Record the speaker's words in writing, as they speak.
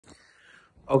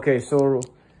Okay, so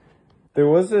there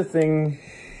was a thing,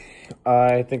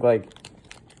 I think like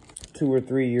 2 or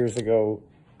 3 years ago.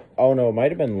 Oh no, it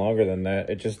might have been longer than that.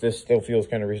 This still feels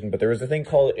kind of recent, but there was a thing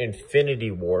called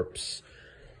Infinity Warps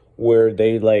where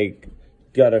they like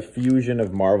got a fusion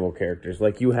of Marvel characters.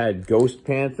 Like you had Ghost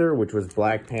Panther, which was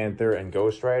Black Panther and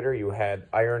Ghost Rider. You had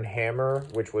Iron Hammer,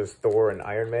 which was Thor and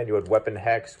Iron Man. You had Weapon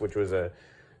Hex, which was a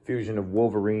fusion of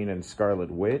Wolverine and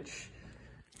Scarlet Witch.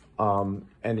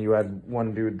 And you had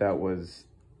one dude that was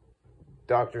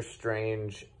Doctor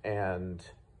Strange and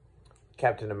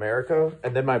Captain America.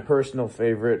 And then my personal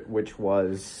favorite, which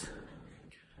was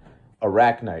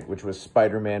Arachnite, which was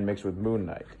Spider-Man mixed with Moon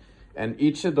Knight. And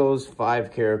each of those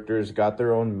 5 characters got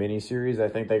their own miniseries. I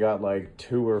think they got like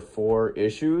 2 or 4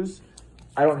 issues.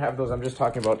 I don't have those. I'm just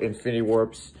talking about Infinity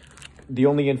Warps. The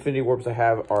only Infinity Warps I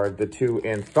have are the 2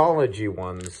 anthology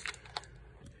ones.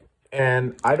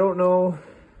 And I don't know.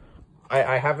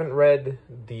 I haven't read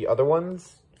the other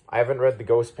ones. I haven't read the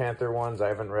Ghost Panther ones. I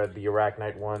haven't read the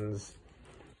Arachnite ones.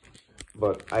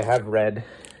 But I have read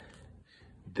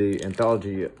the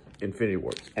anthology Infinity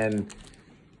Warps. And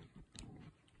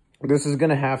this is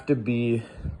going to have to be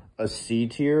a C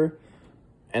tier.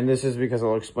 And this is because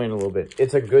I'll explain a little bit.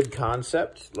 It's a good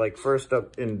concept. Like first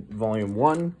up in volume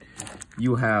 1,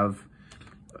 you have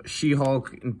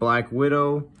She-Hulk and Black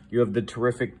Widow. You have the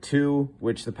Terrific 2,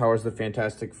 which the powers of the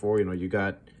Fantastic Four. You know, you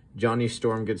got Johnny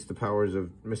Storm gets the powers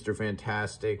of Mr.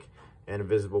 Fantastic and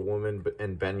Invisible Woman,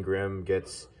 and Ben Grimm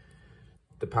gets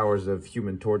the powers of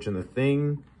Human Torch and the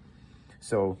Thing.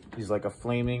 So he's like a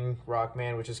flaming rock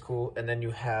man, which is cool. And then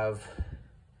you have,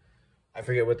 I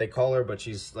forget what they call her, but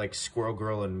she's like Squirrel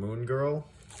Girl and Moon Girl.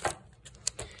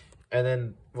 And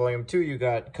then volume 2, you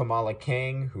got Kamala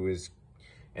Kang, who is,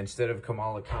 instead of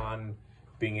Kamala Khan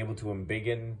being able to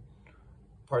embiggen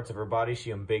parts of her body, she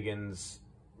embiggens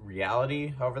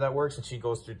reality, however that works, and she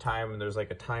goes through time, and there's like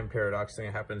a time paradox thing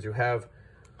that happens. You have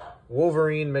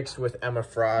Wolverine mixed with Emma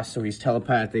Frost, so he's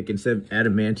telepathic. Instead of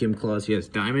adamantium claws, he has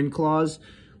diamond claws.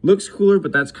 Looks cooler,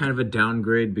 but that's kind of a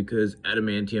downgrade because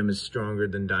adamantium is stronger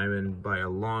than diamond by a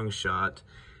long shot.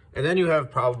 And then you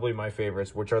have probably my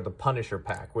favorites, which are the Punisher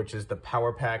pack, which is the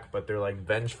power pack, but they're like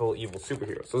vengeful, evil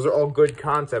superheroes. Those are all good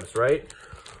concepts, right?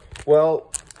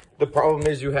 Well, the problem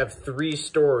is you have 3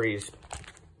 stories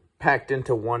packed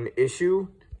into one issue.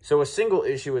 So a single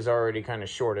issue is already kind of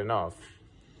short enough.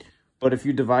 But if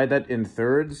you divide that in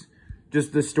thirds,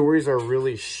 just the stories are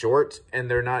really short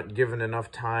and they're not given enough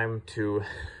time to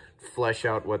flesh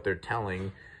out what they're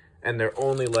telling. And they're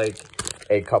only like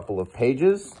a couple of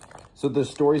pages. So the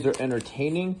stories are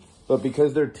entertaining, but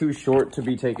because they're too short to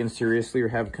be taken seriously or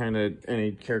have kind of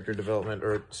any character development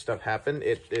or stuff happen,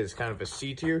 it is kind of a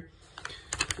C tier.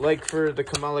 Like for the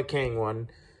Kamala Kang one,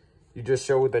 you just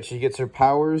show that she gets her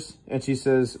powers and she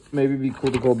says, maybe it'd be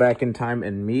cool to go back in time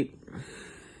and meet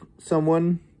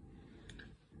someone.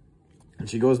 And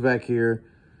she goes back here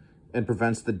and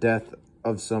prevents the death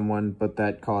of someone, but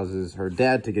that causes her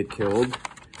dad to get killed.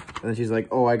 And then she's like,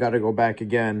 oh, I got to go back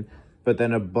again. But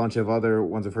then a bunch of other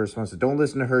ones of hers say, don't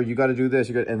listen to her. You got to do this.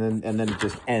 And then it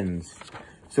just ends.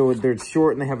 So they're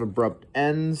short and they have abrupt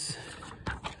ends.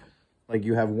 Like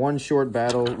you have one short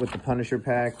battle with the Punisher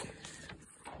pack.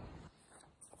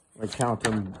 I count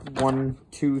them 1,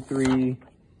 2, 3,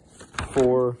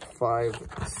 4, 5,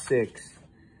 6.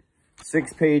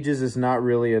 6 pages is not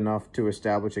really enough to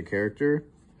establish a character.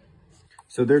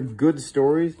 So they're good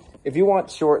stories. If you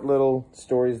want short little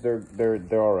stories, they're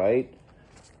all right.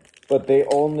 But they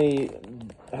only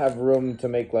have room to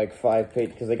make like 5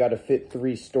 pages because they got to fit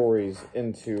 3 stories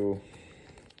into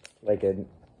like a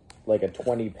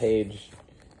 20-page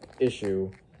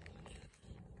issue,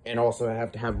 and also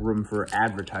have to have room for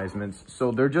advertisements.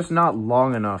 So they're just not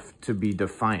long enough to be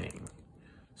defining.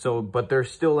 So, but they're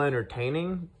still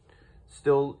entertaining.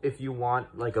 Still, if you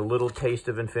want like a little taste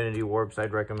of Infinity Warps,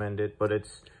 I'd recommend it. But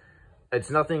it's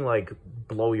nothing like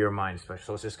blow your mind special.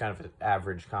 So it's just kind of an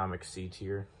average comic C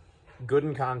tier. Good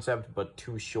in concept, but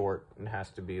too short and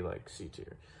has to be like C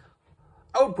tier.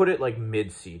 I would put it like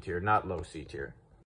mid C tier, not low C tier.